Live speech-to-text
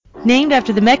Named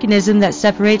after the mechanism that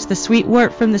separates the sweet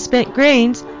wort from the spent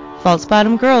grains, False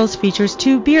Bottom Girls features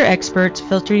two beer experts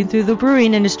filtering through the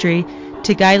brewing industry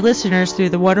to guide listeners through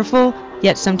the wonderful,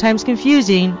 yet sometimes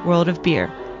confusing, world of beer.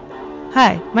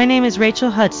 Hi, my name is Rachel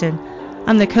Hudson.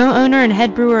 I'm the co-owner and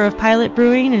head brewer of Pilot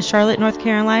Brewing in Charlotte, North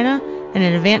Carolina, and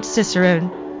an advanced Cicerone.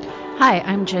 Hi,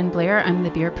 I'm Jen Blair. I'm the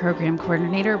beer program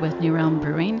coordinator with New Realm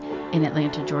Brewing in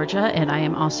Atlanta, Georgia, and I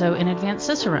am also an advanced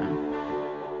Cicerone.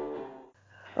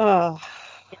 Oh, all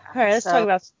right, let's talk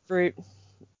about some fruit.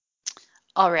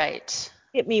 All right.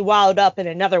 Get me wild up in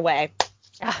another way.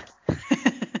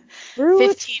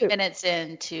 15 minutes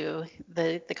into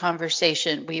the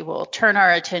conversation, we will turn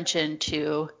our attention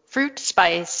to fruit,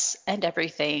 spice, and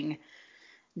everything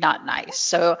not nice.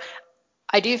 So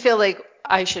I do feel like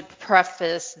I should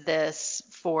preface this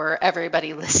for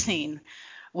everybody listening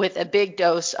with a big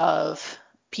dose of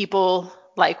people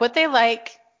like what they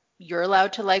like. You're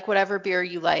allowed to like whatever beer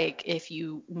you like. If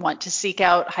you want to seek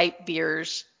out hype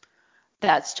beers,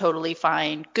 that's totally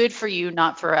fine. Good for you,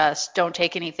 not for us. Don't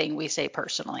take anything we say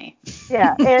personally.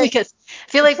 Yeah. Because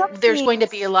I feel like there's going to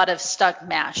be a lot of stuck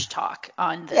mash talk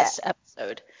on this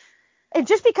episode. And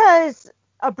just because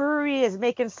a brewery is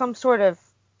making some sort of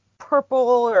purple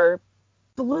or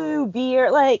blue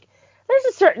beer, like, there's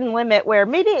a certain limit where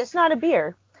maybe it's not a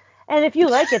beer. And if you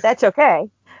like it, that's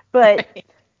okay. But right.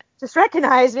 Just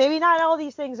recognize maybe not all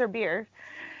these things are beer.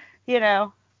 You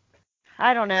know,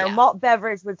 I don't know, malt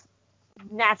beverage with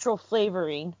natural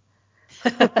flavoring.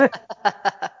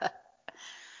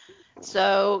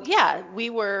 So, we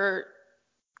were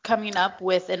coming up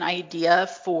with an idea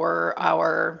for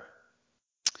our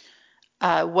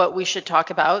what we should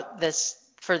talk about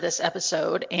for this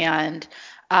episode, and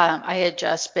I had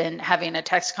just been having a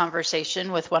text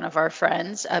conversation with one of our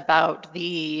friends about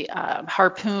the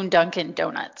Harpoon Dunkin'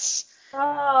 Donuts.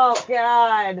 Oh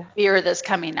God! Beer that's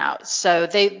coming out. So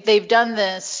they've done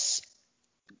this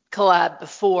collab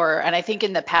before, and I think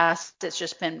in the past it's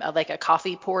just been like a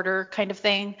coffee porter kind of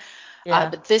thing. Yeah.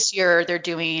 But this year they're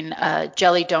doing a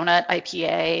jelly donut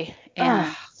IPA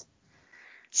and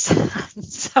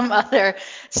some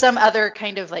other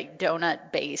kind of like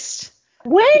donut based.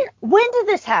 When did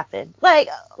this happen? Like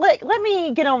let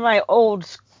me get on my old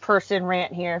person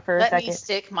rant here for a second. Let me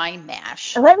stick my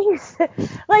mash.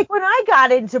 Like when I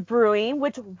got into brewing,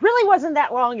 which really wasn't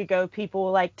that long ago,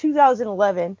 people, like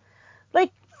 2011,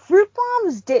 like fruit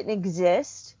bombs didn't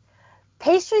exist.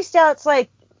 Pastry stouts, like,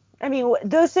 I mean,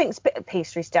 those things,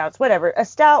 pastry stouts, whatever. A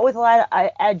stout with a lot of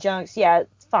adjuncts, yeah,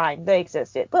 it's fine, they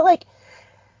existed. But like,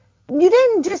 you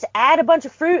didn't just add a bunch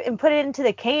of fruit and put it into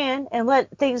the can and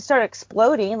let things start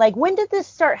exploding. Like, when did this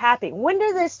start happening? When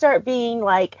did this start being,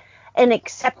 like, an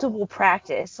acceptable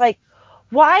practice? Like,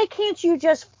 why can't you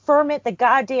just ferment the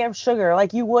goddamn sugar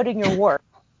like you would in your wort?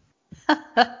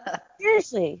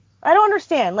 Seriously, I don't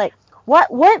understand. Like,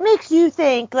 what makes you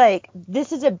think, like,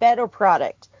 this is a better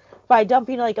product by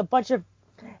dumping, like, a bunch of...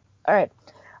 All right,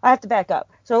 I have to back up.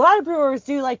 So a lot of brewers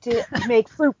do like to make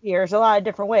fruit beers a lot of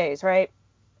different ways, right?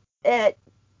 At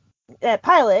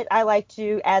Pilot, I like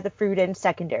to add the fruit in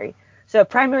secondary. So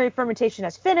primary fermentation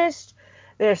has finished.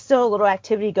 There's still a little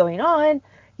activity going on.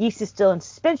 Yeast is still in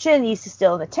suspension. Yeast is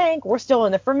still in the tank. We're still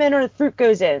in the fermenter. The fruit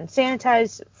goes in.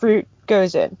 Sanitized fruit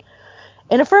goes in.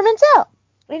 And it ferments out.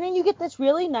 And then you get this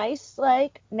really nice,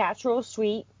 like, natural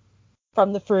sweet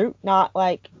from the fruit. Not,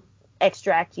 like,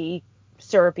 extracty,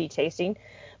 syrupy tasting.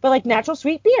 But, like, natural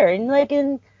sweet beer. And, like,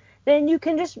 then you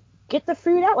can just get the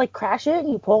fruit out, like, crash it, and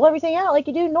you pull everything out like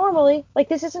you do normally. Like,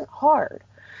 this isn't hard.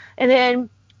 And then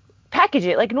package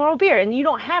it like normal beer, and you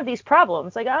don't have these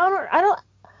problems. Like, I don't.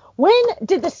 When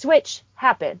did the switch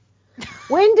happen?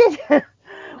 When did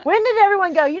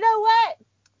everyone go, you know what?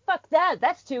 Fuck that.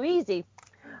 That's too easy.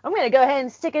 I'm gonna go ahead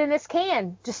and stick it in this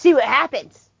can to see what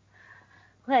happens.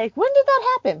 Like, when did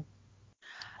that happen?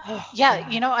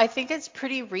 I think it's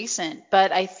pretty recent,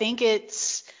 but I think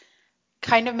it's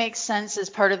kind of makes sense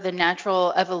as part of the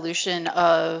natural evolution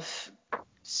of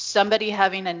somebody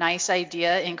having a nice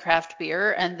idea in craft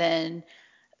beer and then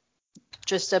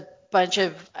just a bunch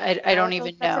of, I don't even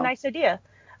know. That's a nice idea.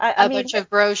 I mean, bunch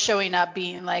of bros showing up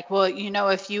being like, well,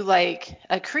 if you like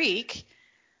a Creek,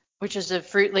 which is a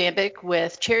fruit lambic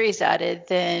with cherries added,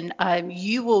 then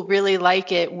you will really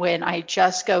like it when I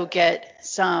just go get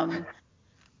some,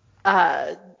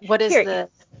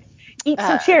 eat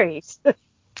some cherries.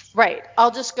 Right.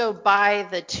 I'll just go buy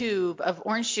the tube of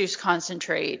orange juice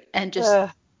concentrate and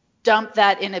just dump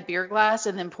that in a beer glass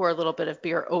and then pour a little bit of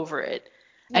beer over it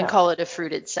and call it a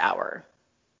fruited sour.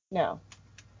 No.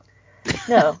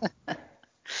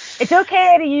 It's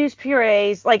okay to use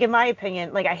purees. Like, in my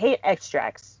opinion, like, I hate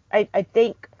extracts. I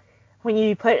think when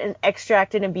you put an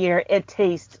extract in a beer, it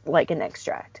tastes like an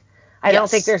extract. I don't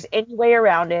think Yes. there's any way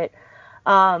around it.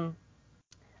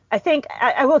 I think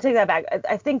I will take that back.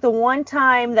 I think the one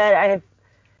time that I've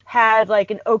had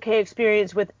like an okay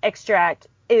experience with extract,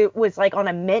 it was like on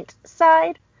a mint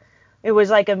side. It was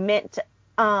like a mint,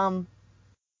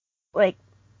 like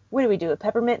what do we do? A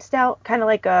peppermint stout, kind of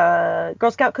like a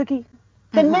Girl Scout cookie,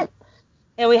 thin mint.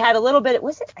 And we had a little bit.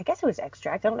 Was it? I guess it was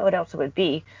extract. I don't know what else it would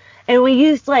be. And we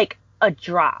used like a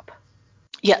drop.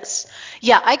 Yes.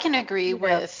 Yeah, I can agree You know?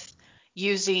 with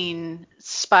using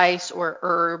spice or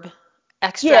herb Yeah.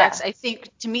 extracts. I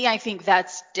think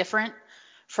that's different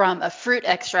from a fruit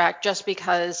extract just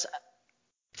because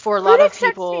for a Fruit lot of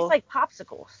extracts taste people, like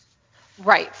popsicles.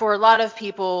 right, for a lot of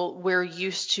people, we're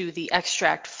used to the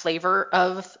extract flavor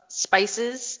of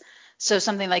spices. So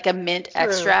something like a mint True.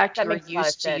 extract, That you're makes a lot of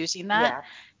used to sense. using that.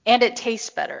 Yeah. And it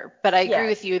tastes better. But I agree Yes.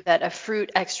 with you that a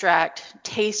fruit extract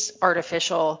tastes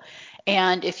artificial.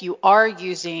 And if you are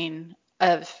using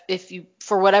if you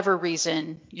for whatever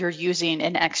reason you're using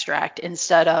an extract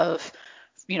instead of,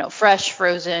 fresh,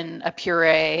 frozen, a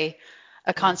puree,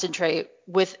 a concentrate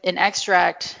with an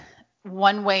extract,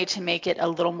 one way to make it a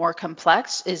little more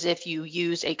complex is if you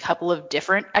use a couple of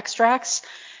different extracts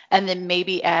and then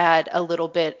maybe add a little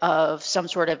bit of some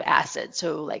sort of acid.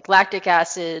 So like lactic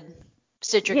acid,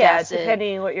 citric Yeah, acid,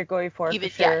 depending on what you're going for even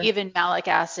sure. even malic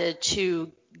acid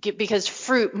to get, because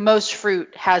most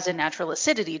fruit has a natural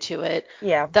acidity to it.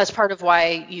 Yeah. That's part of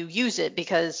why you use it,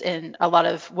 because in a lot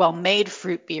of well-made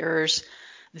fruit beers,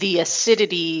 the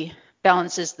acidity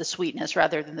balances the sweetness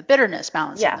rather than the bitterness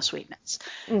balancing Yeah. the sweetness.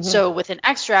 Hmm. So with an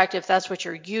extract, if that's what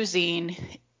you're using,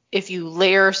 if you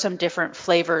layer some different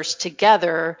flavors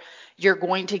together, you're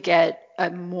going to get a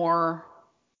more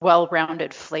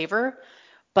well-rounded flavor,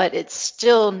 but it's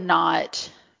still not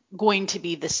going to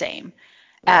be the same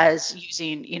as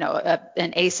using,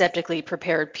 an aseptically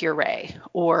prepared puree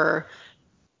or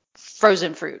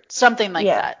frozen fruit, something like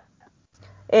Yeah. that.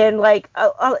 And like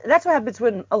that's what happens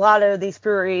when a lot of these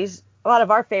breweries, a lot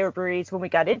of our favorite breweries, when we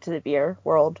got into the beer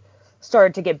world,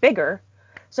 started to get bigger.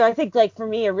 So I think like for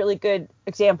me, a really good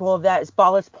example of that is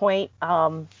Ballast Point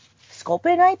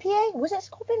Sculpin IPA. Was it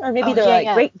Sculpin or maybe Oh, the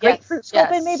yeah, like yeah. grapefruit Yes,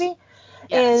 Sculpin yes, maybe?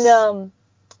 And yes.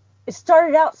 it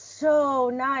started out so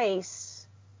nice,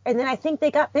 and then I think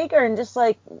they got bigger and just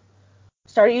like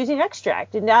started using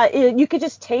extract, and now you could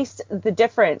just taste the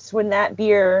difference when that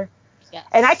beer.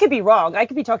 And I Yes. could be wrong. I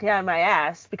could be talking out of my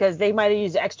ass because they might have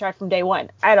used extract from day one.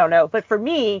 I don't know. But for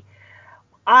me,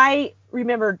 I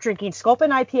remember drinking Sculpin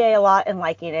IPA a lot and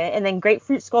liking it. And then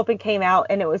Grapefruit Sculpin came out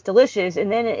and it was delicious. And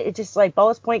then it just like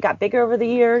Ballast Point got bigger over the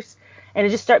years. And it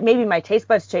just started, maybe my taste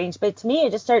buds changed. But to me,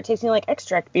 it just started tasting like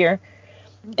extract beer.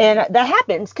 And Hmm. that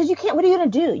happens because you can't. What are you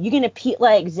gonna do? You're gonna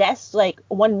like zest like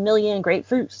 1 million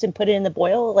grapefruits and put it in the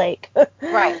boil? Like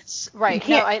Right, you right.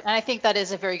 No, can't. and I think that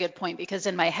is a very good point, because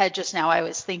in my head just now I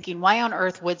was thinking, why on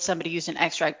earth would somebody use an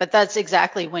extract? But that's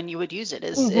exactly when you would use it,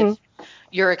 is Hmm. if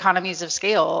your economies of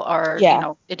scale are,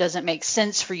 Yeah. it doesn't make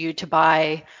sense for you to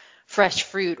buy fresh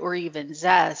fruit or even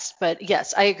zest. But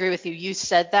yes, I agree with you. You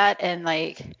said that, and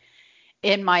like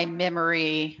in my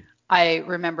memory, I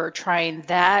remember trying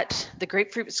that, the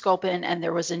grapefruit sculpin, and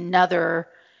there was another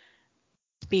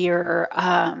beer.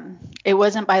 It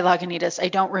wasn't by Lagunitas. I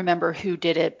don't remember who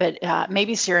did it, but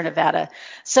maybe Sierra Nevada.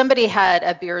 Somebody had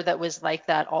a beer that was like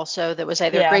that also, that was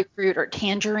either Yeah. grapefruit or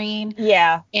tangerine.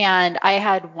 Yeah. And I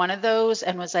had one of those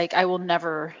and was like, I will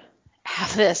never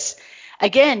have this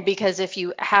again, because if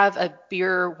you have a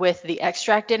beer with the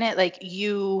extract in it, like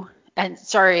you, and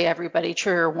sorry, everybody,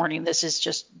 trigger warning, this is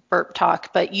just burp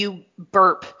talk, but you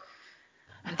burp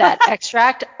that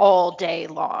extract all day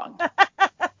long.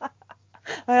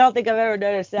 I don't think I've ever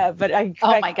noticed that, but I Oh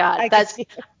I, my God, I can see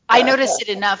I noticed it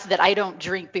enough that I don't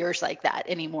drink beers like that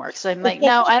anymore. So I'm like,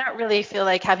 no, it. I don't really feel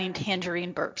like having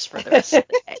tangerine burps for the rest of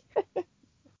the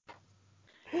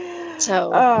day.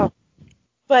 So, Oh,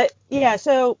 but yeah,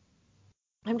 so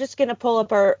I'm just gonna pull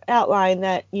up our outline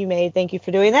that you made. Thank you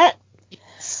for doing that.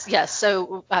 yes.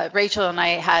 So Rachel and I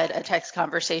had a text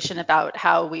conversation about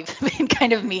how we've been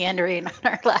kind of meandering on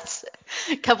our last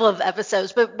couple of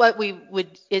episodes, but what we would,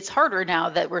 it's harder now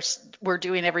that we're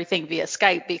doing everything via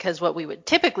Skype, because what we would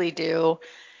typically do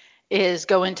is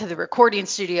go into the recording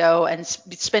studio and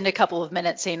spend a couple of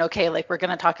minutes saying, okay, like we're going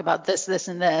to talk about this, this,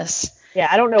 and this, Yeah,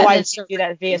 I don't know and why then you can't start do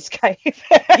that via recording.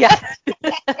 Skype.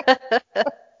 Yeah.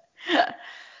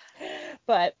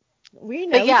 But we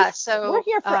But know yeah, we're so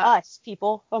here for us,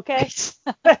 people. Okay.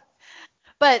 right.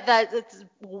 But that's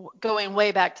going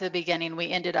way back to the beginning. We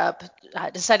ended up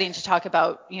deciding to talk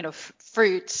about,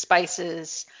 fruit,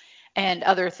 spices, and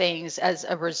other things as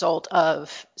a result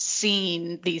of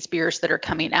seeing these beers that are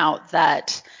coming out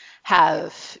that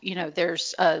have,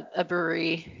 there's a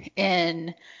brewery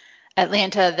in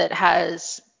Atlanta that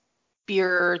has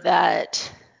beer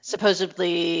that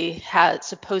supposedly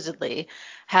has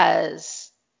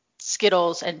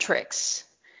Skittles and Trix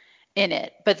in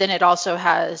it, but then it also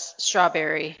has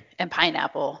strawberry and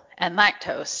pineapple and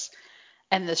lactose.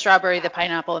 And the strawberry, the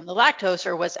pineapple, and the lactose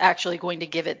are what's actually going to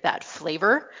give it that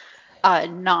flavor,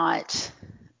 not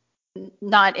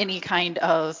any kind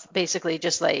of basically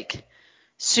just like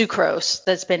sucrose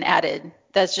that's been added.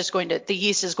 That's just the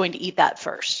yeast is going to eat that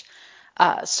first.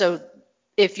 So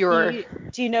if you're,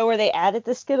 do you know where they added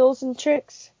the Skittles and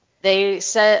Trix?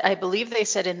 I believe they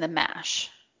said in the mash.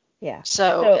 Yeah.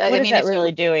 So what is that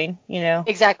really doing?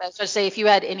 Exactly. I was going to say, if you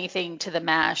add anything to the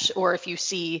mash, or if you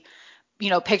see,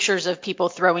 pictures of people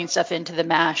throwing stuff into the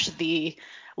mash, the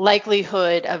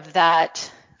likelihood of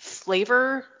that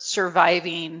flavor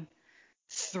surviving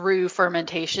through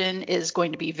fermentation is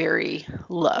going to be very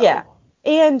low. Yeah.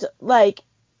 And like,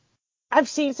 I've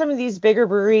seen some of these bigger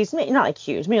breweries, not like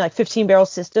huge, maybe like 15 barrel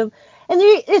system, and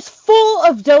it's full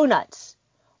of donuts.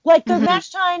 Like their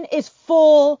mash tun is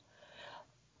full.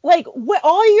 Like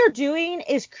all you're doing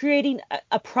is creating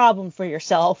a problem for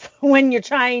yourself when you're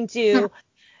trying to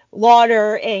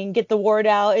lauder and get the word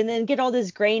out and then get all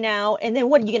this grain out. And then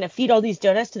what, are you going to feed all these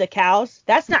donuts to the cows?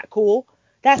 That's not cool.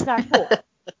 That's not cool.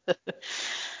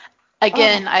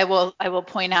 Again, I will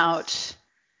point out,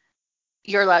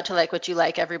 you're allowed to like what you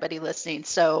like, everybody listening.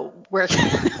 So we're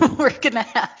going to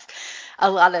have a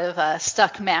lot of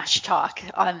stuck mash talk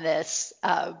on this,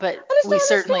 but we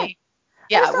certainly...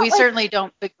 Yeah, we certainly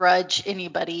don't begrudge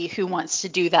anybody who wants to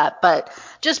do that, but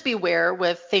just beware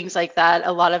with things like that.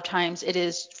 A lot of times it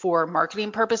is for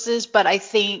marketing purposes, but I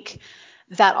think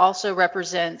that also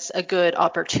represents a good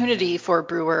opportunity for a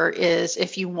brewer is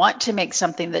if you want to make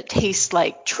something that tastes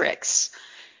like Trix,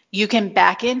 you can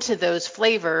back into those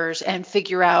flavors and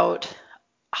figure out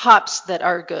hops that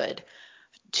are good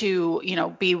to,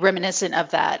 be reminiscent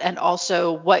of that, and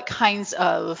also what kinds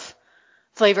of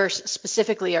flavors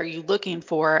specifically are you looking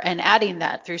for, and adding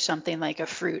that through something like a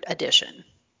fruit addition.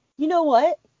 You know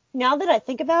what? Now that I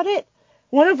think about it,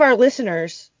 one of our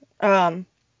listeners,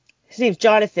 his name's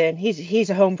Jonathan. He's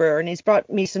a home brewer, and he's brought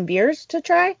me some beers to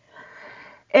try.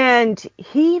 And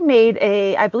he made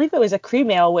I believe it was a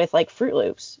cream ale with like Fruit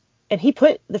Loops, and he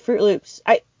put the Fruit Loops.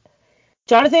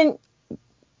 Jonathan,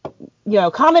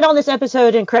 comment on this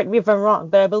episode and correct me if I'm wrong,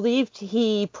 but I believed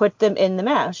he put them in the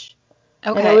mash.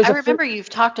 Okay, I remember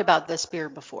you've talked about this beer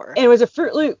before. And it was a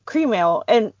Fruit Loop cream ale,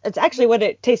 and it's actually what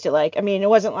it tasted like. I mean, it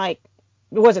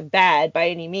wasn't bad by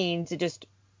any means.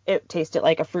 It tasted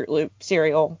like a Fruit Loop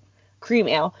cereal cream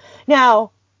ale.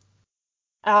 Now,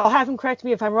 I'll have him correct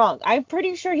me if I'm wrong. I'm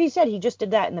pretty sure he said he just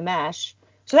did that in the mash.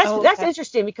 So that's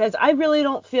interesting, because I really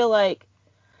don't feel like...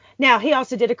 Now, he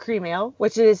also did a cream ale,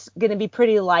 which is going to be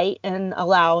pretty light and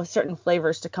allow certain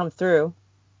flavors to come through.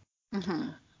 Mm-hmm.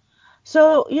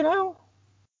 So,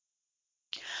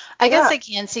 I guess I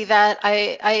can see that.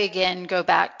 I again go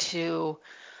back to,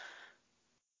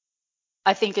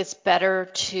 I think it's better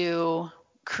to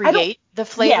create the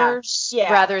flavors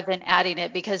rather than adding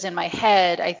it, because in my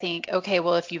head I think, okay,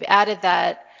 well, if you've added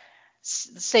that,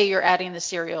 say you're adding the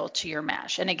cereal to your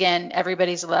mash, and again,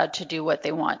 everybody's allowed to do what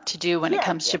they want to do when it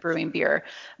comes to brewing beer,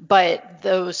 but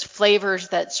those flavors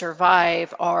that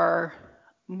survive are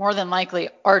more than likely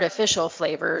artificial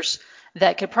flavors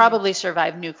that could probably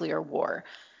survive nuclear war.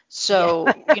 So,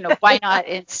 why not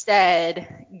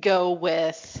instead go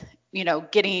with,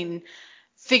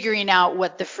 figuring out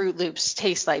what the Fruit Loops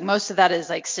taste like. Most of that is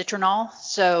like citronal,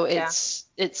 so it's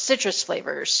citrus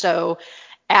flavors. So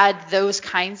add those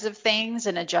kinds of things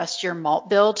and adjust your malt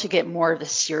bill to get more of the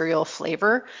cereal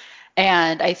flavor.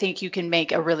 And I think you can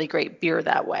make a really great beer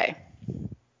that way.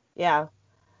 Yeah.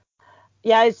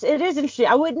 Yeah, it is interesting.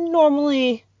 I wouldn't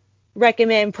normally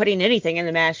recommend putting anything in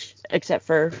the mash except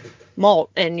for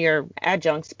malt and your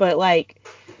adjuncts, but like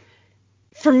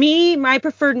for me, my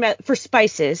preferred for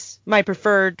spices, my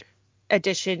preferred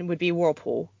addition would be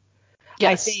Whirlpool.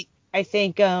 Yes. I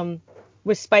think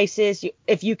with spices,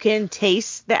 if you can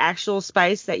taste the actual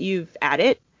spice that you've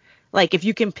added, like if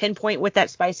you can pinpoint what that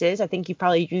spice is, I think you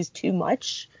probably used too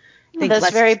much.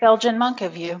 That's very Belgian monk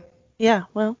of you. Yeah,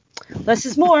 well, less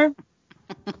is more.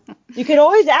 You could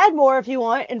always add more if you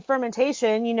want in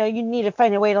fermentation. You need to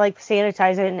find a way to like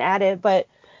sanitize it and add it, but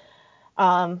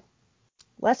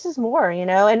less is more,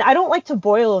 and I don't like to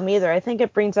boil them either. I think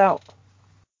it brings out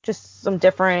just some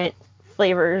different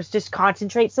flavors, just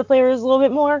concentrates the flavors a little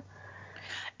bit more.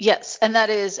 Yes, and that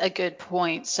is a good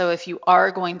point. So if you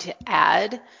are going to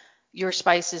add your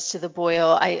spices to the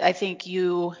boil. I think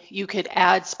you could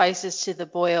add spices to the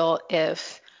boil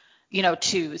if,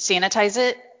 to sanitize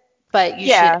it, but you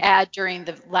should Yeah. add during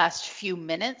the last few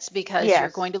minutes because you're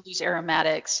Yes. going to lose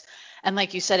aromatics. And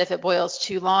like you said, if it boils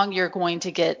too long, you're going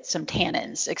to get some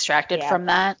tannins extracted Yeah. from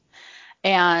that.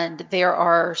 And there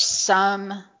are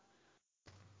some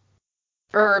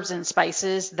herbs and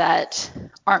spices that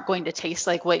aren't going to taste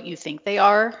like what you think they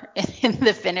are in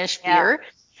the finished Yeah. beer.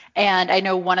 And I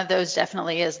know one of those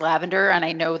definitely is lavender. And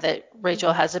I know that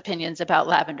Rachel Mhm. has opinions about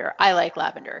lavender. I like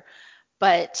lavender.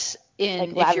 But Like if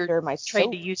you're lavender in my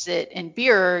trying to soap. use it in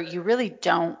beer, you really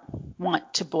don't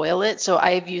want to boil it. So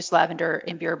I've used lavender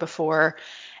in beer before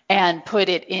and put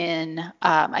it in,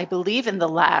 I believe in the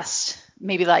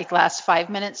maybe like last 5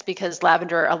 minutes, because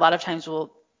lavender a lot of times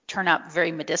will turn out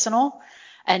very medicinal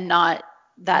and not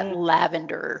that Mm.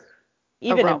 lavender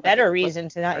Even a aroma that better you're looking reason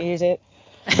to not for. use it.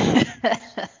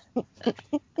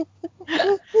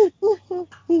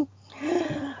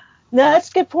 No, that's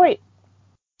a good point.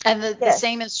 And the Yes.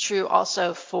 same is true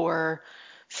also for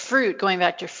fruit. Going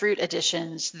back to fruit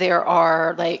additions, there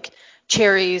are like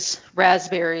cherries,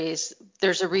 raspberries.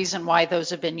 There's a reason why those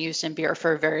have been used in beer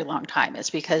for a very long time. It's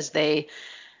because the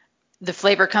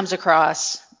flavor comes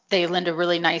across. They lend a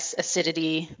really nice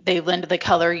acidity. They lend the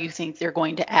color you think they're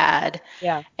going to add.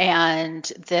 Yeah. And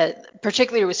that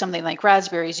particularly with something like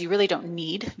raspberries, you really don't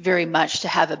need very much to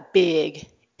have a big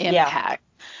Yeah. impact.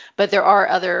 But there are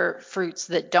other fruits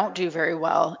that don't do very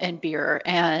well in beer.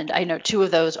 And I know two of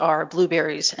those are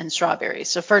blueberries and strawberries.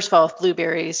 So first of all,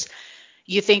 blueberries,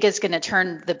 you think it's going to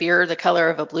turn the beer the color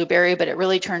of a blueberry, but it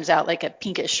really turns out like a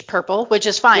pinkish purple, which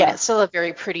is fine. Yeah. It's still a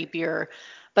very pretty beer,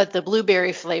 but the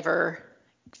blueberry flavor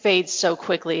fades so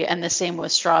quickly. And the same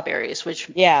with strawberries, which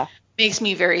Yeah. makes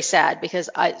me very sad because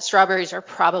strawberries are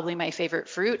probably my favorite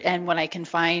fruit. And when I can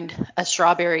find a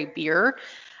strawberry beer,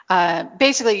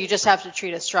 basically you just have to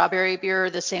treat a strawberry beer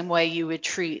the same way you would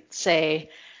treat, say,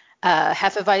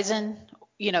 Hefeweizen.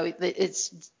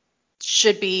 It's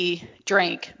should be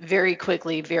drank very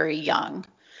quickly, very young,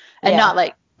 and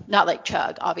Yeah. not like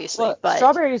chug, obviously, Well, but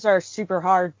strawberries are super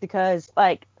hard because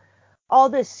like all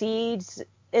the seeds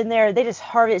in there, they just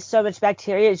harvest so much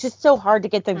bacteria. It's just so hard to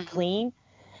get them mhm. clean.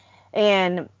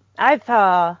 And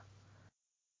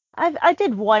I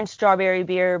did one strawberry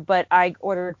beer, but I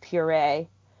ordered puree.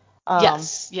 Um,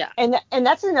 Yes, yeah. and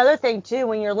that's another thing too.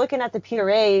 When you're looking at the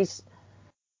purees,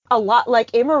 a lot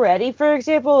like Amaretti, for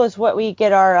example, is what we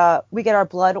get our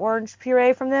blood orange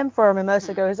puree from them for our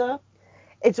Mimosa Mhm. Goza.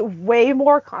 It's way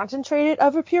more concentrated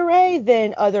of a puree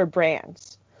than other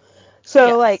brands.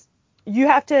 So like Yes. you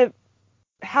have to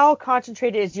how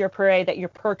concentrated is your puree that you're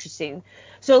purchasing?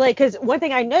 So like because one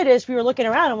thing I noticed we were looking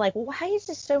around, I'm like, well, why is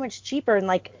this so much cheaper and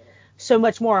like so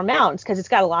much more amounts? Because it's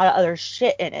got a lot of other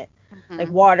shit in it, like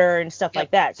Hmm. water and stuff Yep.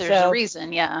 like that. There's a So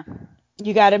reason, yeah.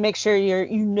 you got to make sure you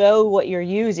know what you're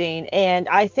using. And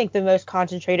I think the most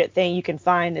concentrated thing you can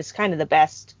find is kind of the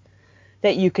best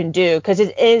that you can do because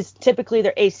it is typically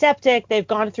they're aseptic. They've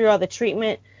gone through all the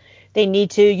treatment they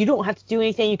need to. You don't have to do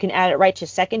anything. You can add it right to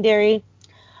secondary.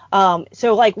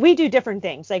 So like we do different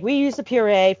things. Like we use the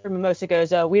puree for Mimosa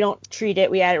Goza. We don't treat it.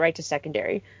 We add it right to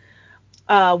secondary.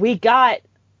 We got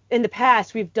in the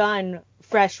past we've done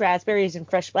fresh raspberries and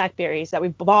fresh blackberries that we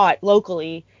bought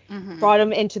locally, Hmm. brought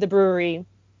them into the brewery,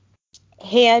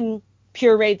 hand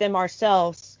pureed them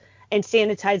ourselves, and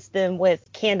sanitize them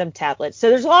with Candom tablets. So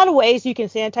there's a lot of ways you can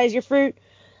sanitize your fruit.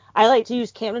 I like to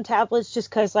use Candom tablets just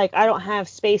because like I don't have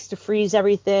space to freeze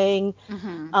everything.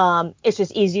 Hmm. It's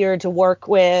just easier to work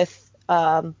with.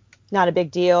 Not a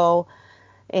big deal,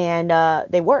 and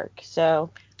they work. So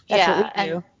that's what we Yeah, and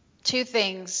do. two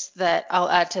things that I'll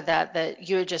add to that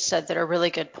you had just said that are really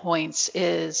good points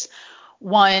is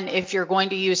one, if you're going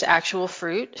to use actual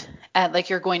fruit, and like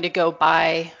you're going to go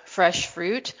buy fresh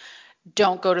fruit,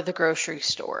 don't go to the grocery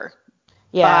store.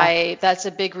 Yeah, That's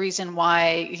a big reason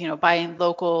why, buying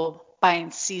local, buying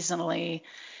seasonally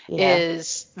yeah,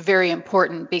 is very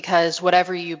important because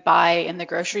whatever you buy in the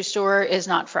grocery store is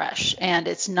not fresh and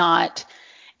it's not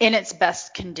in its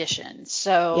best condition.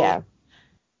 So yeah.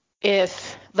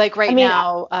 if like I right mean,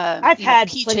 now, I've had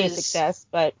plenty of peaches, success,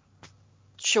 but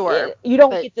sure, but you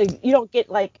don't get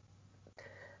like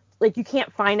you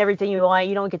can't find everything you want.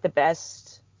 You don't get the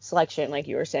best selection, like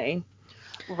you were saying.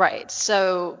 right.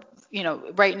 So,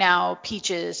 right now,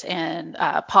 peaches and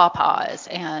pawpaws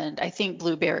and I think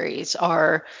blueberries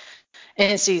are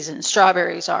in season,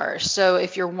 strawberries are. So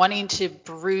if you're wanting to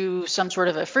brew some sort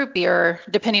of a fruit beer,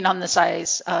 depending on the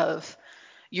size of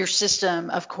your system,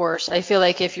 of course, I feel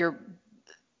like if you're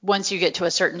once you get to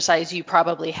a certain size, you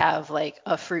probably have like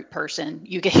a fruit person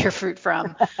you get your fruit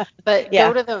from. But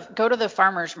Yeah. go to the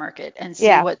farmer's market and see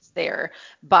Yeah. what's there.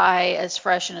 Buy as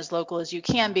fresh and as local as you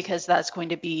can, because that's going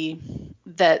to be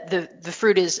the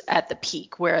fruit is at the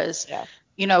peak. Whereas, Yeah.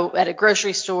 at a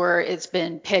grocery store, it's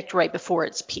been picked right before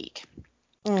its peak.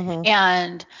 Mm-hmm.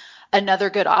 And another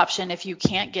good option, if you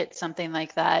can't get something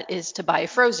like that, is to buy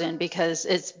frozen, because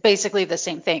it's basically the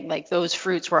same thing. Like, those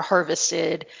fruits were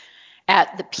harvested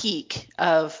at the peak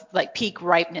of like peak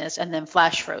ripeness and then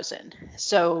flash frozen.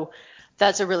 So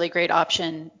that's a really great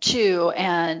option too.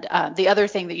 And the other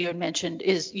thing that you had mentioned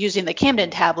is using the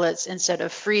Camden tablets instead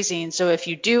of freezing. So if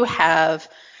you do have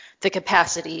the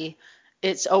capacity,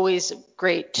 it's always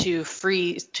great to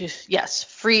freeze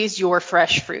your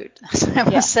fresh fruit. I Yeah.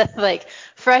 almost said like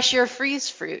fresh your freeze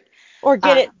fruit. Or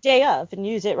get Um, it day of and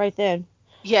use it right then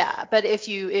yeah, but when if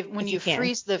you you can.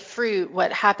 freeze the fruit,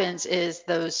 what happens is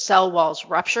those cell walls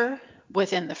rupture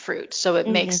within the fruit. So it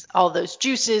Mm-hmm. makes all those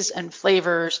juices and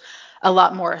flavors a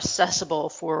lot more accessible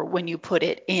for when you put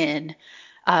it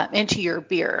into your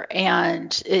beer.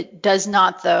 And it does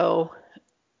not, though,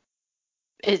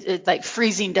 it like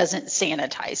freezing doesn't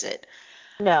sanitize it.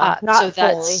 No, So not fully.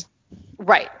 that's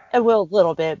right. It will a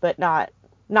little bit, but not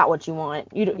what you want.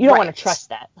 You don't want to Right. trust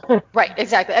that. Right,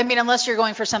 exactly. I mean, unless you're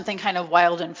going for something kind of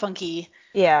wild and funky,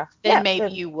 Yeah. then Yeah. maybe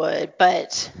Then, you would.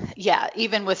 But yeah,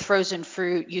 even with frozen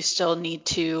fruit, you still need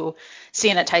to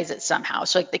sanitize it somehow.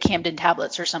 So like the Camden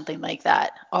tablets or something like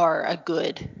that are a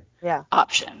good yeah.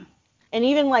 option. And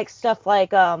even like stuff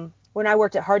like when I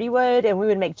worked at Hardywood and we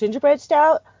would make gingerbread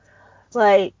stout,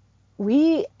 like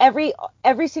we every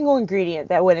single ingredient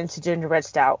that went into gingerbread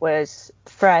stout was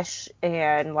fresh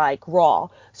and like raw.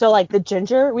 So like the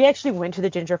ginger, we actually went to the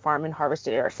ginger farm and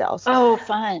harvested it ourselves. Oh,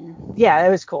 fun. Yeah, it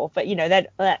was cool. But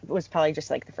that was probably just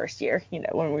like the first year,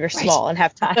 when we were Right. small and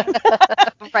have time.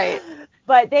 Right.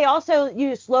 But they also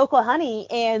used local honey,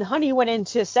 and honey went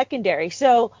into secondary.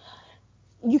 So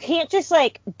you can't just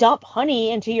like dump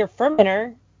honey into your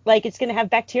fermenter, like it's gonna have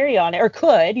bacteria on it, or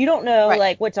could. You don't know Right.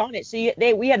 like what's on it. So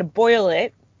we had to boil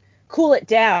it, cool it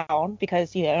down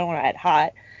because I don't want to add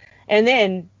hot, and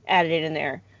then added it in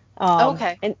there.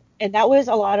 Okay. And that was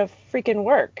a lot of freaking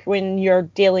work when you're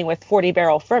dealing with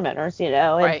 40-barrel fermenters,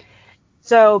 and Right.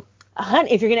 so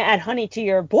if you're gonna add honey to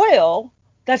your boil,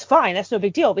 that's fine. That's no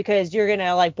big deal because you're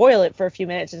gonna like boil it for a few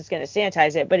minutes and it's gonna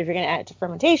sanitize it. But if you're gonna add it to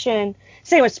fermentation,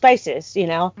 same with spices,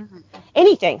 Hmm.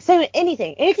 anything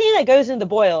that goes in the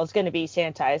boil is gonna be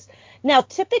sanitized. Now,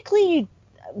 typically,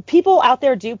 people out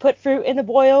there do put fruit in the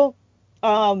boil.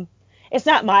 Um, it's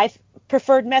not my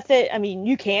preferred method. I mean,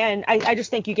 you can. I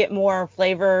just think you get more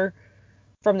flavor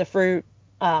from the fruit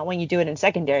when you do it in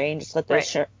secondary and just let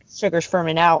those Right. sugars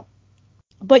ferment out.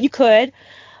 But you could.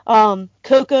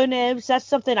 Cocoa nibs, that's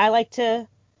something I like to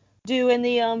do in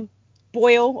the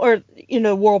boil or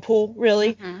whirlpool,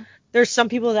 really. Hmm. There's some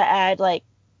people that add like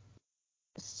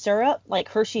syrup, like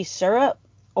Hershey syrup,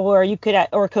 or you could add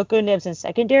or cocoa nibs in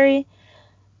secondary.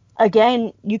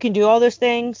 Again, you can do all those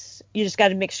things. You just got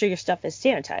to make sure your stuff is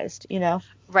sanitized.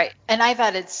 Right. And I've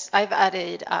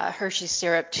added Hershey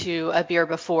syrup to a beer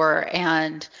before,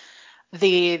 and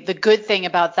the good thing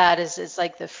about that is it's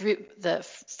like the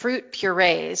fruit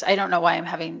purees. I don't know why I'm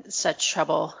having such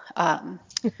trouble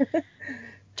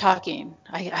talking.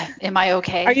 Am I Are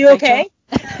okay, you Rachel?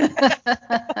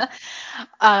 okay?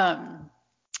 um,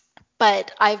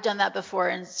 but I've done that before,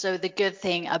 and so the good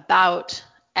thing about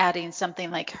adding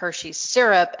something like Hershey's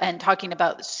syrup and talking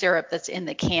about the syrup that's in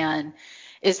the can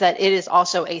is that it is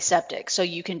also aseptic. So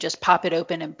you can just pop it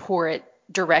open and pour it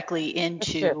directly That's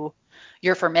true. into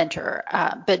your fermenter.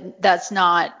 But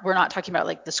we're not talking about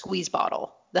like the squeeze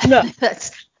bottle. No,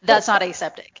 That's not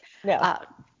aseptic. no, Uh,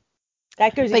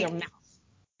 that goes in your but mouth.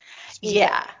 Squeeze it.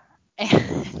 yeah.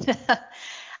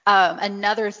 And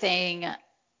another thing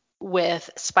with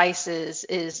spices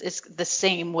is the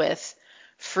same with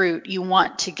fruit. You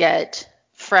want to get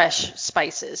fresh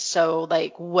spices. So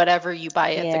like whatever you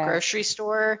buy at the Yeah, grocery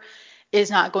store is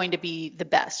not going to be the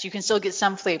best. You can still get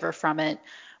some flavor from it,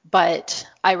 but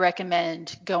I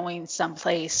recommend going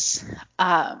someplace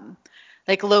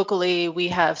like locally. We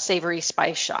have Savory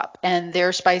Spice Shop, and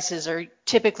their spices are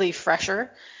typically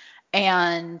fresher,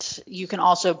 and you can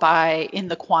also buy in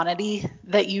the quantity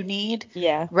that you need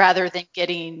yeah. rather than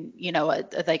getting,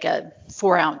 like a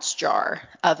 4-ounce jar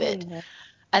of it. Hmm.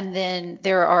 And then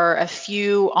there are a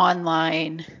few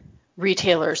online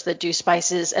retailers that do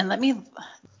spices. And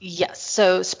yes,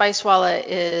 so Spicewalla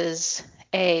is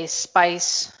a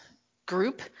spice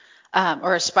group.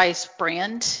 or a spice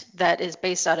brand that is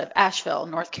based out of Asheville,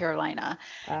 North Carolina.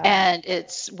 And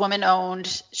it's woman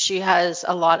owned. She has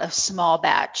a lot of small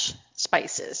batch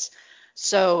spices.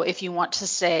 So if you want to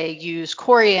say use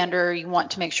coriander, you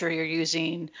want to make sure you're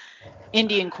using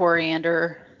Indian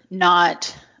coriander,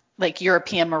 not like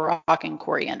European Moroccan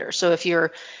coriander. So if you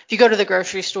go to the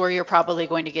grocery store, you're probably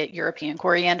going to get European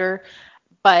coriander.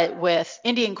 But with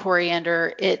Indian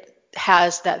coriander, it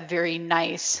has that very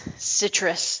nice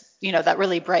citrus, that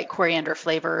really bright coriander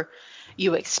flavor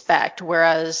you expect.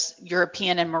 Whereas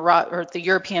European and the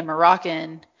European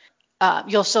Moroccan,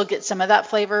 you'll still get some of that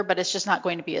flavor, but it's just not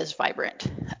going to be as vibrant.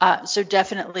 So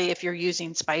definitely, if you're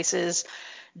using spices,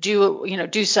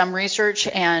 do some research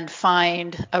and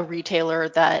find a retailer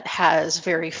that has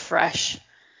very fresh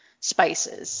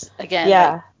spices. Again,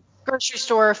 like grocery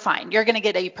store, fine. You're going to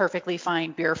get a perfectly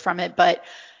fine beer from it, but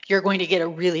you're going to get a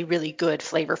really, really good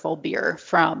flavorful beer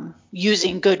from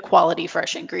using good quality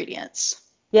fresh ingredients.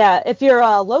 Yeah, if you're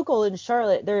local in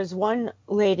Charlotte, there's one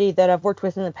lady that I've worked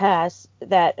with in the past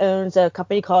that owns a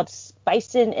company called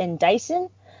Spicin and Dyson,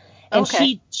 and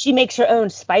she makes her own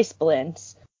spice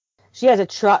blends. She has a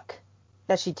truck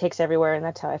that she takes everywhere, and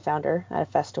that's how I found her at a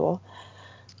festival.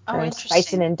 Oh,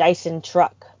 interesting. Spicin and Dyson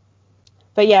truck.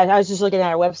 But yeah, I was just looking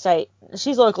at her website.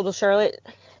 She's local to Charlotte,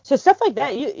 so stuff like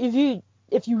that.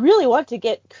 If you really want to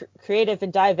get creative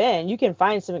and dive in, you can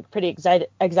find some pretty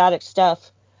exotic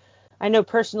stuff. I know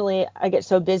personally, I get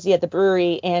so busy at the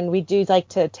brewery, and we do like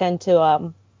to tend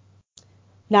to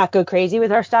not go crazy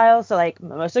with our styles. So like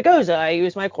Mimosa Goza, I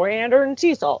use my coriander and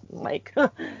sea salt. Like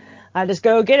I just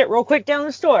go get it real quick down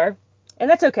the store, and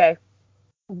that's okay.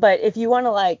 But if you want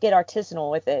to like get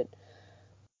artisanal with it,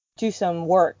 do some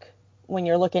work when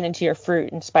you're looking into your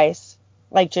fruit and spice.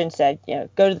 Like Jen said,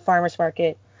 go to the farmer's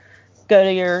market, go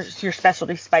to your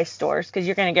specialty spice stores, because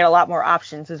you're going to get a lot more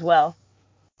options as well.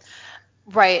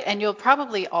 Right. And you'll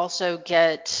probably also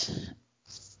get,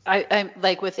 I'm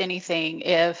like with anything,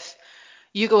 if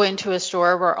you go into a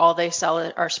store where all they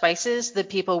sell are spices, the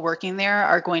people working there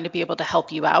are going to be able to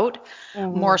help you out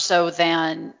more so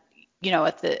than,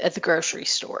 at the grocery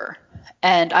store.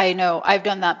 And I know I've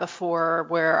done that before,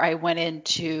 where I went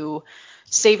into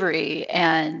Savory,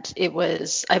 and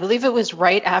I believe it was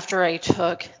right after I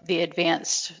took the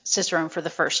advanced Cicerone for the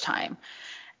first time.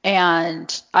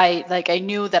 And I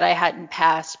knew that I hadn't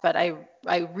passed, but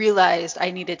I realized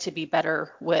I needed to be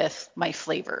better with my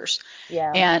flavors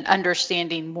and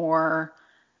understanding more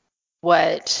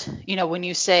what, when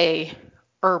you say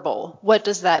herbal, what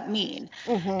does that mean?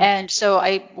 And so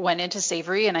I went into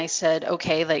Savory and I said,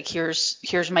 okay, like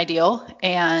here's my deal.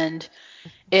 And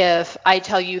if I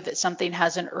tell you that something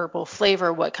has an herbal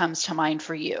flavor, what comes to mind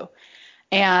for you?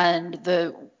 And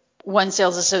the one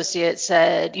sales associate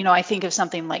said, I think of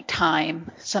something like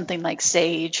thyme, something like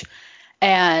sage.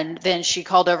 And then she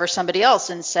called over somebody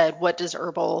else and said, what does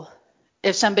herbal,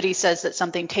 if somebody says that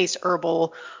something tastes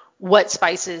herbal, what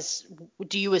spices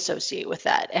do you associate with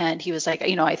that? And he was like,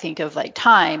 I think of like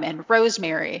thyme and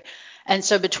rosemary. And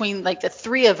so between like the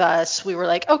three of us, we were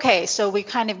like, okay, so we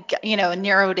kind of,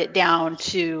 narrowed it down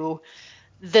to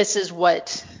this is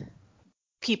what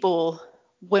people,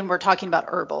 when we're talking about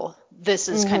herbal, this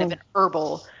is kind of an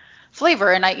herbal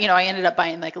flavor. And I ended up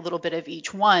buying like a little bit of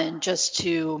each one just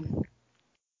to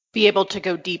be able to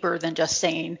go deeper than just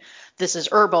saying this is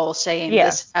herbal, saying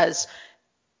this has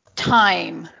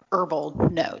thyme herbal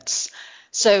notes.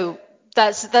 So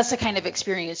that's the kind of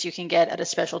experience you can get at a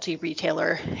specialty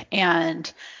retailer.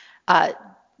 And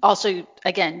also,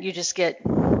 again, you just get,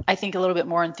 I think, a little bit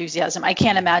more enthusiasm. I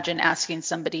can't imagine asking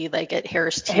somebody like at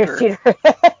Harris Teeter.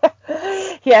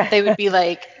 They would be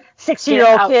like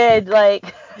 6-year-old kid,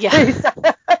 like he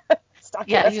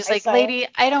was like, lady,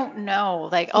 I don't know.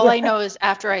 Like all I know is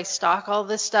after I stock all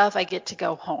this stuff, I get to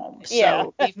go home.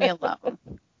 So leave me alone.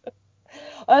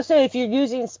 Also, if you're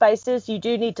using spices, you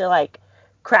do need to like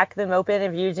crack them open.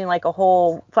 If you're using like a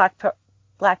whole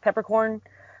black peppercorn,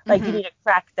 like you need to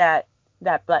crack that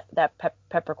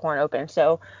peppercorn open.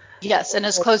 So yes, and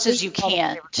as close as you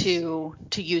can to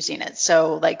using it.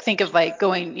 So like think of like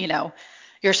going,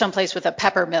 you're someplace with a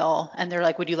pepper mill and they're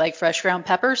like, would you like fresh ground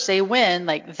pepper? Say when.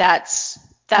 Like that's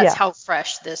how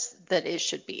fresh that it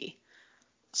should be.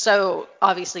 So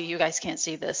obviously you guys can't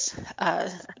see this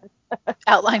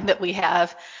outline that we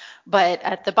have, but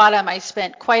at the bottom I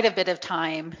spent quite a bit of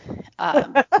time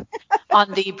on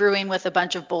the brewing with a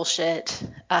bunch of bullshit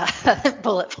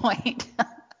bullet point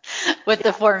with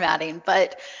the formatting.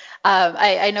 But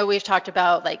I know we've talked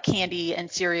about like candy and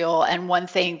cereal, and one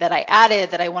thing that I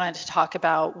added that I wanted to talk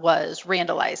about was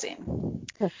randalizing.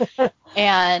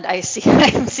 And I'm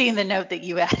seeing the note that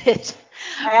you added.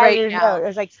 I right didn't know. now. It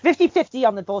was like 50-50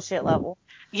 on the bullshit level.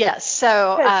 Yes.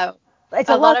 So Because it's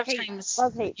a a lot of times,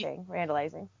 love hate thing,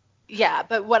 randalizing. yeah.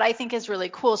 But what I think is really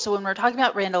cool. So when we're talking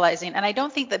about randalizing, and I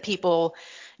don't think that people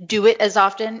do it as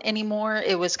often anymore.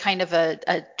 It was kind of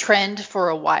a trend for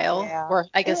a while, Yeah. or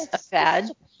I And guess a it's such fad.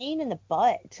 a pain in the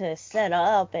butt to set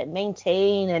up and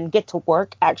maintain and get to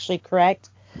work actually correct.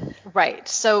 Right.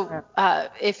 So Yeah.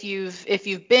 if you've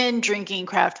been drinking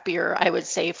craft beer, I would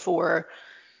say for,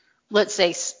 let's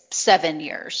say, 7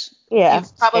 years, Yeah, you've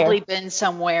it's fair. probably been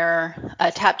somewhere,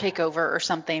 a tap takeover or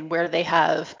something, where they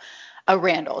have a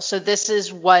Randall. So this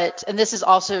is what, and this is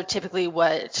also typically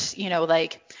what,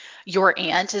 like your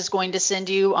aunt is going to send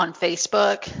you on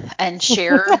Facebook and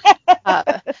share, uh,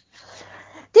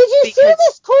 Did you see because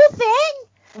this cool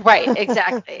thing? right,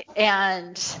 exactly.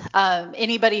 And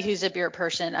anybody who's a beer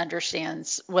person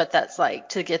understands what that's like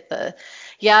to get the,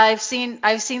 yeah, I've seen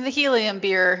the helium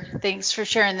beer. Thanks for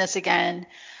sharing this again.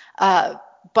 Uh,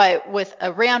 but with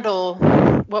a Randall,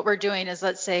 what we're doing is,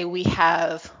 let's say we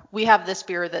have this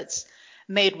beer that's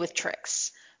made with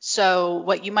tricks. So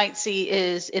what you might see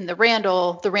is in the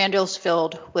Randall's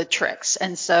filled with tricks,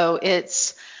 and so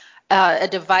it's a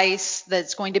device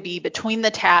that's going to be between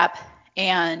the tap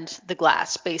and the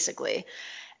glass, basically.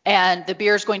 And the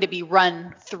beer is going to be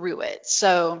run through it.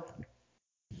 So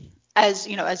as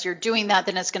you're doing that,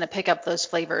 then it's going to pick up those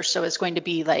flavors. So it's going to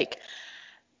be like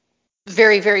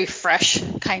very, very fresh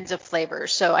kinds of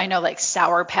flavors. So I know like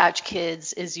Sour Patch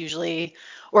Kids is usually,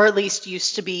 or at least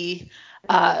used to be,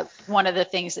 one of the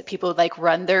things that people like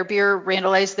run their beer,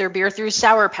 randalize their beer through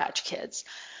Sour Patch Kids.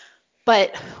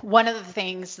 But one of the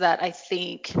things that I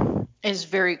think is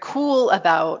very cool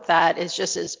about that is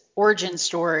just his origin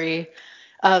story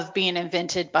of being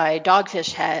invented by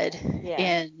Dogfish Head Yeah.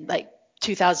 in like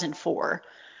 2004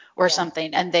 or Yeah.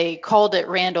 something, and they called it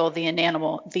Randall the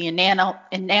enamel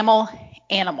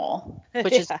animal,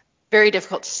 which is Yeah. very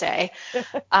difficult to say.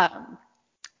 Um,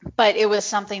 but it was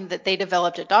something that they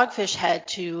developed at Dogfish Head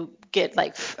to get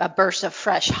like a burst of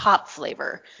fresh hop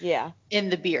flavor Yeah. in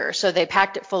the beer. So they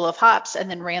packed it full of hops and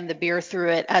then ran the beer through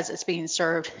it as it's being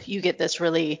served. You get this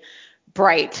really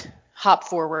bright hop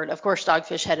forward. Of course,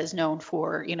 Dogfish Head is known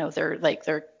for,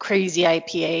 their crazy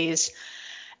IPAs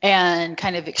and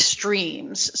kind of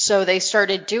extremes. So they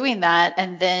started doing that,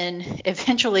 and then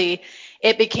eventually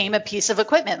it became a piece of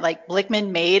equipment. Like Blickman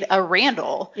made a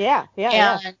Randall, Yeah. Yeah.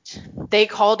 Yeah. and they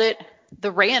called it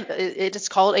it is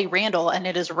called a Randall, and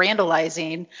it is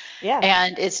randalizing, Yeah.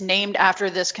 and it's named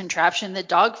after this contraption that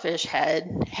Dogfish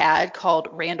had called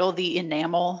Randall the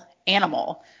enamel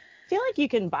animal. I feel like you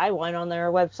can buy one on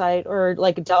their website or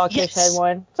like a Dogfish Head Yes.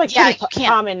 one. It's like Yeah, pretty you can.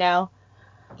 common now.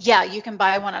 Yeah, you can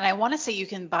buy one, and I want to say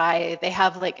they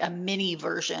have like a mini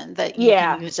version that you can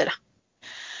Yeah. use it.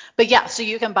 But yeah, so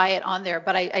you can buy it on there.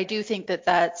 But I do think that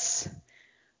that's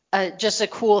just a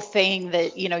cool thing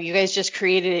that, you guys just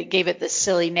created it, gave it this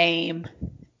silly name,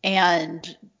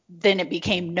 and then it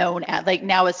became known as, like,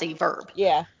 now it's a verb.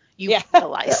 Yeah. You Yeah.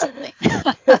 vandalize something.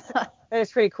 That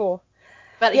is pretty cool.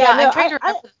 But Yeah. yeah, No, I'm trying to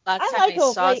remember the last I time like I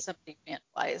them. saw Like, somebody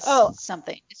vandalize oh,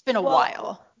 something. It's been a well,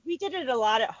 while. we did it a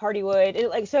lot at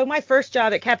Hardywood. So my first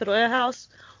job at Capitol Ale House,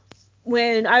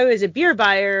 when I was a beer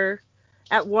buyer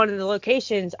at one of the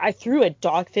locations, I threw a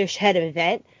Dogfish Head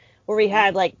event where we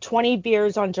had like 20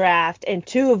 beers on draft, and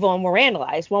two of them were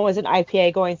randallized. One was an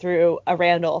IPA going through a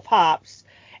Randall of hops,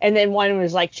 and then one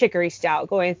was like chicory stout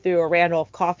going through a Randall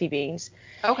of coffee beans.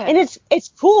 Okay. And it's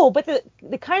cool, but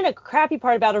the kind of crappy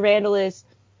part about a Randall is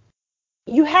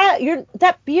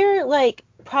that beer like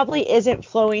probably isn't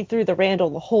flowing through the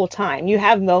Randall the whole time. You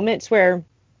have moments where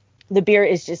the beer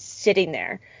is just sitting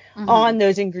there Mm-hmm. on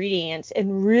those ingredients,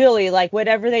 and really like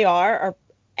whatever they are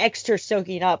extra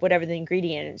soaking up whatever the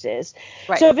ingredients is. So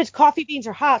Right. if it's coffee beans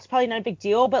or hops, probably not a big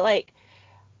deal. But like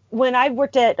when I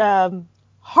worked at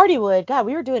Hardywood, God,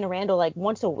 we were doing a Randall like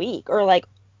once a week or like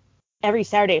every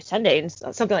Saturday or Sunday and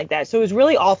something like that. So it was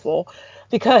really awful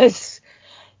because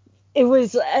it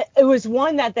was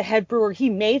one that the head brewer he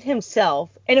made himself,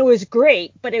 and it was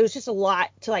great, but it was just a lot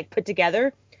to like put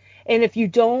together. And if you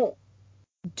don't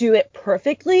do it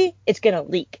perfectly, it's gonna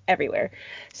leak everywhere.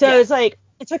 So Yeah. it's like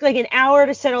it took like an hour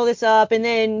to set all this up, and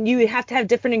then you have to have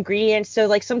different ingredients. So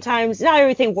like sometimes not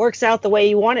everything works out the way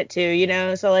you want it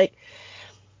to. So like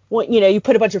you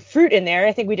put a bunch of fruit in there.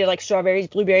 I think we did like strawberries,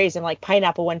 blueberries, and like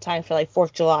pineapple one time for like 4th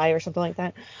of July or something like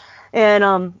that.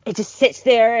 And it just sits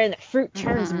there, and the fruit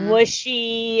turns Mm-hmm.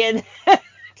 mushy, and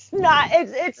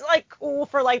it's like cool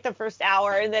for like the first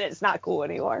hour, and then it's not cool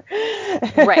anymore.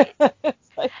 Right.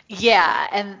 It's like, Yeah,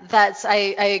 and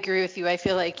I agree with you. I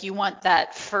feel like you want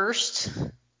that first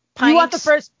You want the pint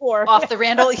first pour. off the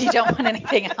Randall. You don't want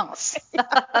anything else.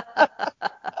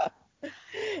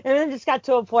 And then just got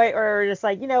to a point where we're just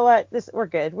like, you know what, we're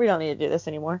good. We don't need to do this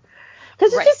anymore.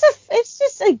 Because Right. it's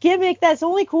just a gimmick that's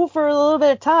only cool for a little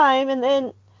bit of time, and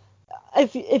then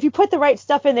if you put the right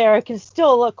stuff in there, it can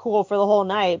still look cool for the whole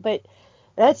night. But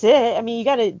that's it. I mean, you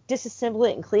got to disassemble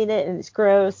it and clean it, and it's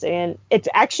gross, and it's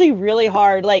actually really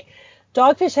hard. Like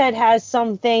Dogfish Head has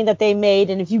something that they made,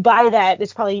 and if you buy that,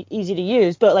 it's probably easy to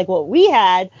use. But like what we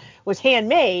had was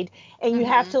handmade, and you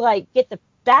have to like get the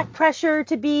back pressure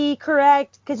to be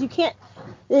correct, because you can't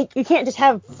just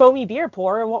have foamy beer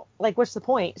pour. Like, what's the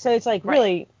point? So it's like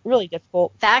really, really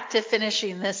difficult. Back to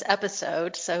finishing this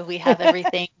episode. So we have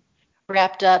everything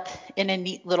wrapped up in a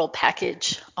neat little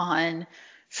package on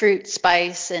fruit,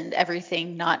 spice, and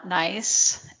everything not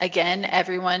nice. Again,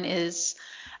 everyone is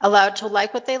allowed to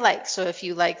like what they like. So if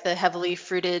you like the heavily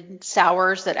fruited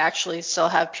sours that actually still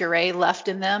have puree left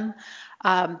in them,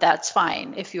 that's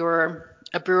fine. If you're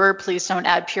a brewer, please don't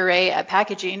add puree at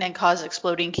packaging and cause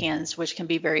exploding cans, which can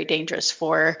be very dangerous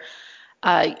for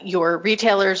your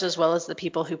retailers as well as the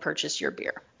people who purchase your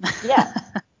beer. Yeah.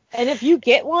 And if you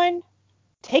get one,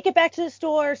 take it back to the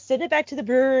store, send it back to the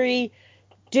brewery.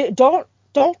 Don't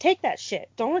take that shit.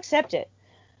 Don't accept it.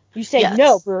 You say, Yes.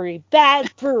 No, brewery.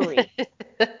 Bad brewery.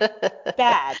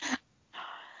 Bad.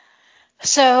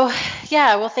 So,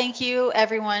 yeah, well, thank you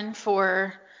everyone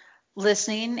for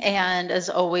listening. And as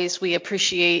always, we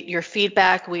appreciate your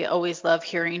feedback. We always love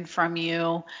hearing from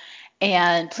you.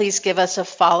 And please give us a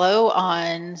follow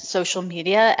on social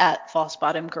media at False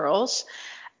Bottom Girls.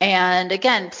 And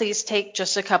again, please take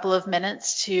just a couple of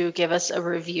minutes to give us a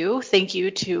review. Thank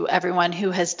you to everyone who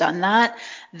has done that.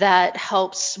 That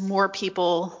helps more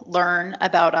people learn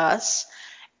about us.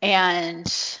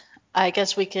 And I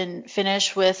guess we can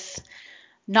finish with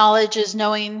knowledge is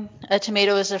knowing a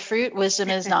tomato is a fruit. Wisdom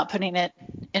is not putting it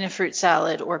in a fruit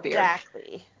salad or beer.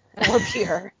 Exactly. Or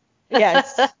beer.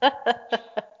 Yes.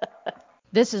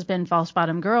 This has been False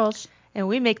Bottom Girls. And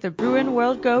we make the brewing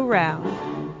world go round.